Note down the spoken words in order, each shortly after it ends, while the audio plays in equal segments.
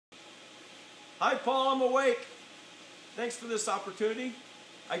Hi, Paul, I'm awake. Thanks for this opportunity.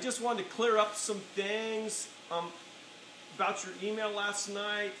 I just wanted to clear up some things about your email last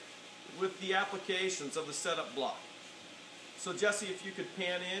night with the applications of the setup block. So Jesse, if you could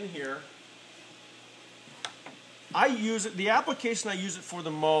pan in here. I use it, the application I use it for the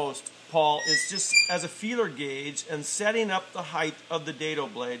most, Paul, is just as a feeler gauge and setting up the height of the dado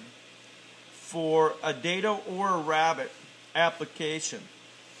blade for a dado or a rabbit application.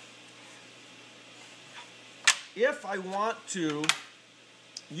 If I want to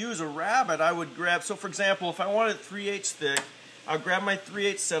use a rabbit, I would grab, so for example, if I wanted it 3/8 thick, I'll grab my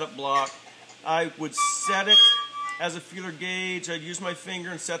 3/8 setup block. I would set it as a feeler gauge. I'd use my finger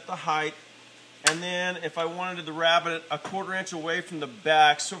and set the height. And then if I wanted the rabbit a 1/4 inch away from the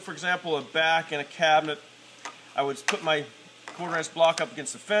back, so for example, a back in a cabinet, I would put my 1/4 inch block up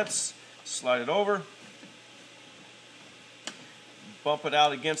against the fence, slide it over, bump it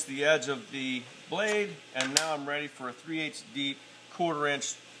out against the edge of the blade, and now I'm ready for a 3/8 deep, 1/4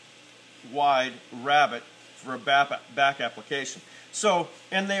 inch wide rabbit for a back application. So,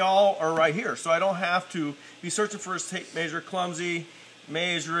 and they all are right here, so I don't have to be searching for a tape measure, clumsy,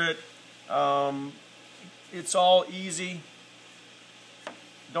 measure it. It's all easy.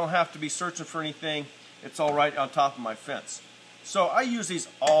 Don't have to be searching for anything. It's all right on top of my fence. So I use these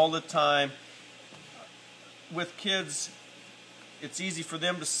all the time. With kids, it's easy for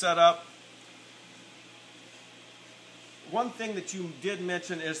them to set up. One thing that you did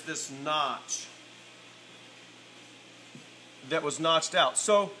mention is this notch that was notched out.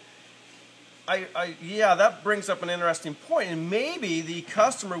 So yeah, that brings up an interesting point, and maybe the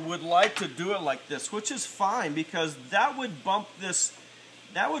customer would like to do it like this, which is fine, because that would bump this,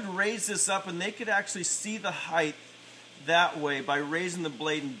 that would raise this up, and they could actually see the height that way by raising the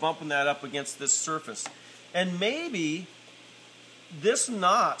blade and bumping that up against this surface. And maybe this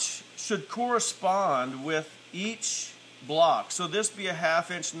notch should correspond with each block. So this be a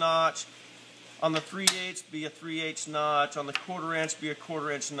 1/2 inch notch, on the 3/8 be a 3/8 notch, on the 1/4 inch be a 1/4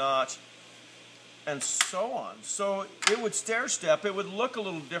 inch notch, and so on. So it would stair step, it would look a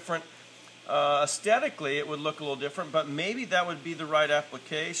little different. Aesthetically it would look a little different, but maybe that would be the right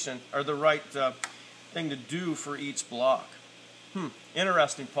application, or the right thing to do for each block.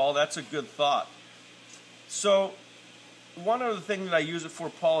 Interesting, Paul, that's a good thought. So one other thing that I use it for,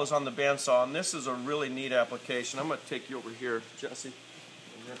 Paul, is on the bandsaw, and this is a really neat application. I'm going to take you over here, Jesse.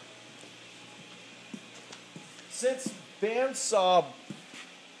 Since bandsaw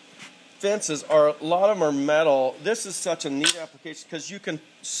fences are, a lot of them are metal, this is such a neat application because you can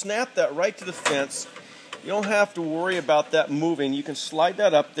snap that right to the fence. You don't have to worry about that moving. You can slide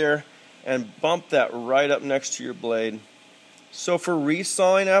that up there and bump that right up next to your blade. So for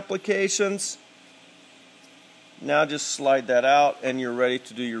resawing applications, now just slide that out and you're ready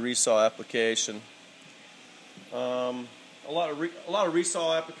to do your resaw application. A lot of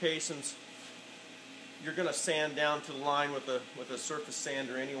resaw applications, you're going to sand down to the line with a surface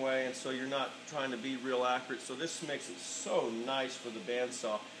sander anyway, and so you're not trying to be real accurate. So this makes it so nice for the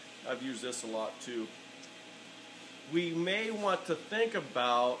bandsaw. I've used this a lot too. We may want to think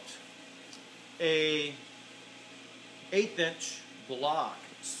about a 1/8 inch block.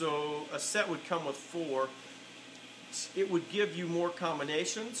 So a set would come with 4. It would give you more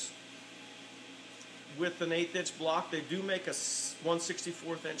combinations. With an 1/8 inch block, they do make a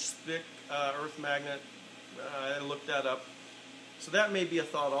 1/64 inch thick earth magnet. I looked that up. So that may be a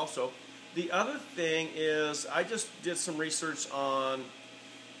thought also. The other thing is, I just did some research on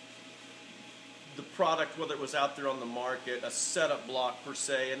the product, whether it was out there on the market, a setup block per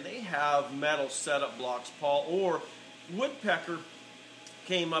se, and they have metal setup blocks, Paul, or Woodpecker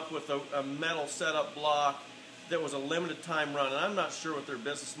came up with a metal setup block that was a limited time run, and I'm not sure what their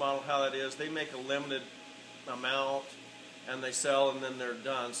business model, how that is. They make a limited amount and they sell and then they're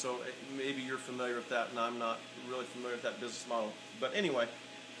done. So maybe you're familiar with that and I'm not really familiar with that business model. But anyway,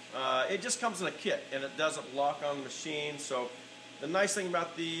 it just comes in a kit and it doesn't lock on the machine. So the nice thing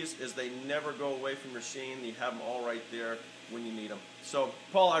about these is they never go away from your machine. You have them all right there when you need them. So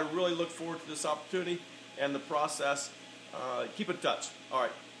Paul, I really look forward to this opportunity and the process. Keep in touch. All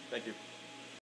right, thank you.